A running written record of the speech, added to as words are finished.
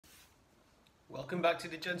Welcome back to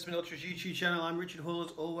the Gentleman Ultras YouTube channel. I'm Richard Hall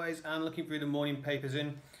as always, and looking through the morning papers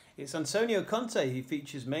it's Antonio Conte who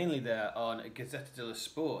features mainly there on Gazzetta dello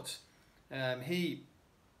Sport. He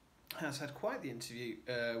has had quite the interview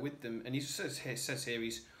with them, and he says here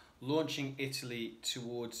he's launching Italy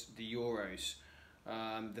towards the Euros.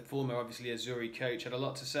 The former, obviously, Azzurri coach had a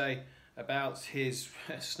lot to say about his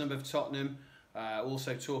snub of Tottenham,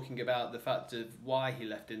 also talking about the fact of why he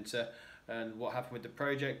left Inter and what happened with the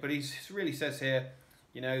project. But he really says here,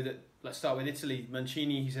 you know, that let's start with Italy.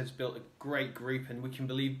 Mancini, he says, built a great group and we can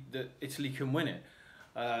believe that Italy can win it.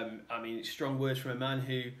 I mean, it's strong words from a man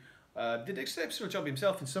who did an exceptional job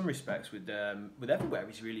himself in some respects with everywhere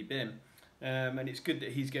he's really been. And it's good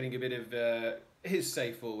that he's getting a bit of his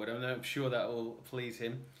say forward. I'm sure that will please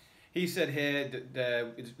him. He said here that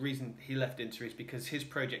the reason he left Inter is because his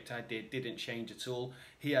project idea didn't change at all.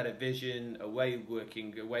 He had a vision, a way of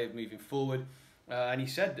working, a way of moving forward. And he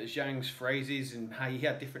said that Zhang's phrases and how he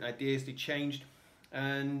had different ideas, they changed.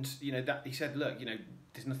 And, you know, that he said, look, you know,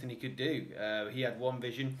 there's nothing he could do. He had one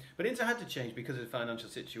vision, but Inter had to change because of the financial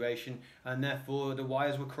situation, and therefore the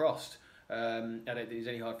wires were crossed. I don't think there's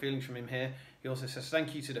any hard feelings from him here. He also says,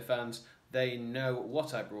 thank you to the fans. They know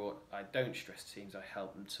what I brought. I don't stress teams, I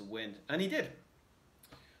help them to win. And he did.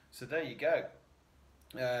 So there you go.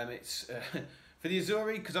 It's for the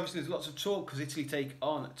Azzurri, because obviously there's lots of talk, because Italy take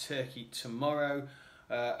on Turkey tomorrow,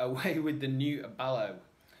 away with the new Ballo.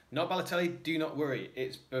 Not Balotelli, do not worry.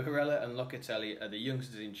 It's Barella and Locatelli are the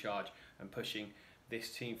youngsters in charge and pushing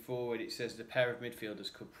this team forward. It says the pair of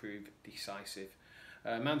midfielders could prove decisive.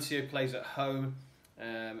 Mancio plays at home.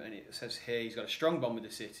 And it says here he's got a strong bond with the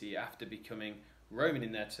city after becoming Roman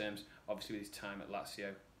in their terms, obviously with his time at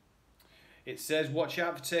Lazio. It says watch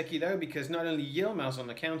out for Turkey though, because not only Yilmaz on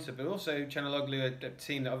the counter, but also Çalhanoğlu, a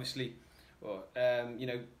team that obviously, well, you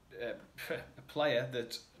know, a player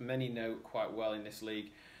that many know quite well in this league.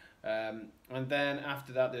 And then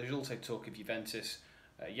after that, there's also talk of Juventus.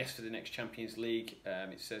 Yes, for the next Champions League.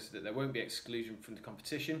 It says that there won't be exclusion from the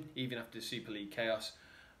competition, even after the Super League chaos.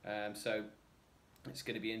 So it's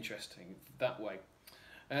going to be interesting that way.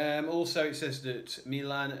 Also, it says that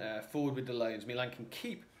Milan, forward with the loans, Milan can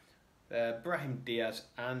keep Brahim Diaz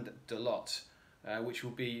and Dalot, which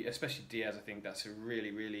will be, especially Diaz, I think that's a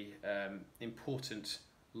really, really important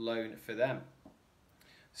loan for them.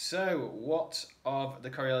 So, what of the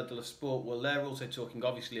Corriere dello Sport? Well, they're also talking,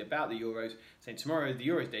 obviously, about the Euros, saying tomorrow, the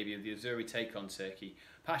Euros debut of the Azzurri take on Turkey.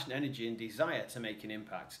 Passion, energy and desire to make an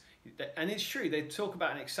impact. And it's true, they talk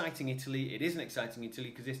about an exciting Italy. It is an exciting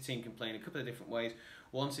Italy because this team can play in a couple of different ways.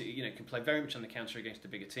 Once it, you know, can play very much on the counter against the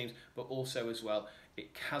bigger teams, but also as well,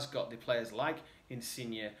 it has got the players like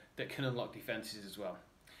Insigne that can unlock defences as well.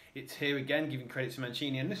 It's here again giving credit to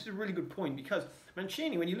Mancini, and this is a really good point because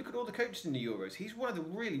Mancini, when you look at all the coaches in the Euros, he's one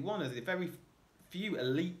of the very few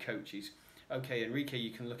elite coaches. Okay, Enrique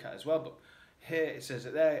you can look at as well, but here it says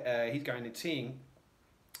that there he's guaranteeing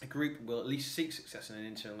a group will at least seek success on an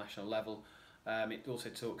international level. It also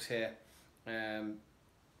talks here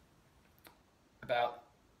about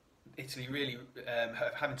Italy really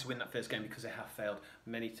having to win that first game because they have failed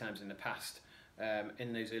many times in the past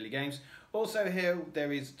in those early games. Also here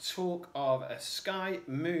there is talk of a Sky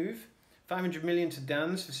move, 500 million to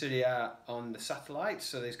Dan's for Serie A on the satellite,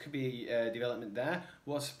 so there could be development there.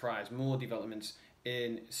 What a surprise, more developments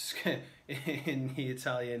in in the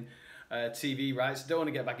Italian TV rights. Don't want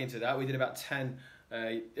to get back into that. We did about 10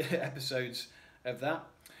 episodes of that.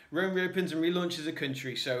 Rome reopens and relaunches the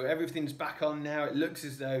country, so everything's back on now. It looks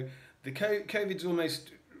as though the COVID's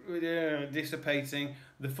almost dissipating.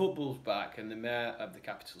 The football's back, and the mayor of the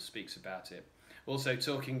capital speaks about it. Also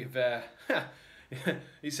talking of,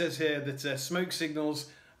 he says here that smoke signals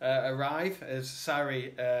arrive as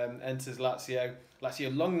Sarri enters Lazio.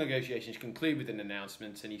 Lazio long negotiations conclude with an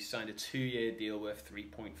announcement, and he signed a 2-year deal worth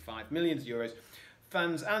 3.5 million euros.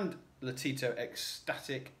 Fans and Latito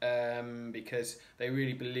ecstatic because they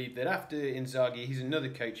really believe that after Inzaghi, he's another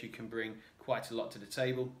coach who can bring quite a lot to the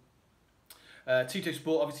table. Tutto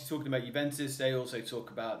Sport obviously talking about Juventus. They also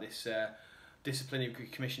talk about this disciplinary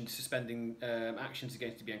commission suspending actions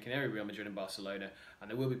against the Bianconeri, Real Madrid and Barcelona,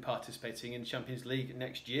 and they will be participating in the Champions League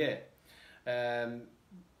next year.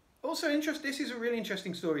 Also, this is a really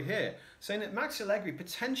interesting story here, saying that Max Allegri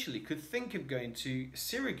potentially could think of going to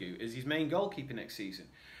Sirigu as his main goalkeeper next season,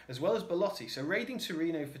 as well as Belotti, so raiding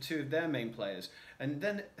Torino for 2 of their main players, and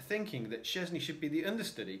then thinking that Szczesny should be the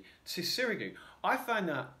understudy to Sirigu. I find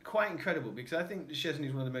that quite incredible because I think Szczesny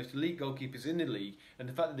is one of the most elite goalkeepers in the league, and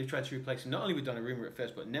the fact that they've tried to replace him not only with Donnarumma at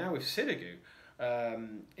first, but now with Sirigu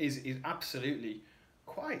is absolutely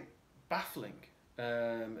quite baffling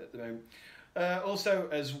at the moment. Also,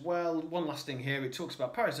 as well, one last thing here. It talks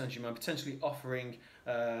about Paris Saint-Germain potentially offering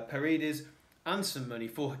Paredes and some money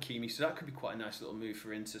for Hakimi, so that could be quite a nice little move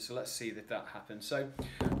for Inter. So let's see if that happens. So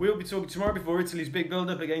we'll be talking tomorrow before Italy's big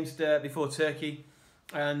build-up against before Turkey,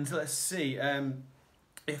 and let's see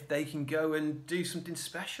if they can go and do something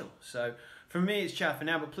special. So from me, it's chat for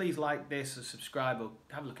now, but please like this and subscribe, or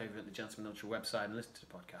have a look over at the Gentleman Ultra website and listen to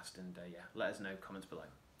the podcast, and yeah, let us know, comments below.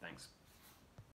 Thanks.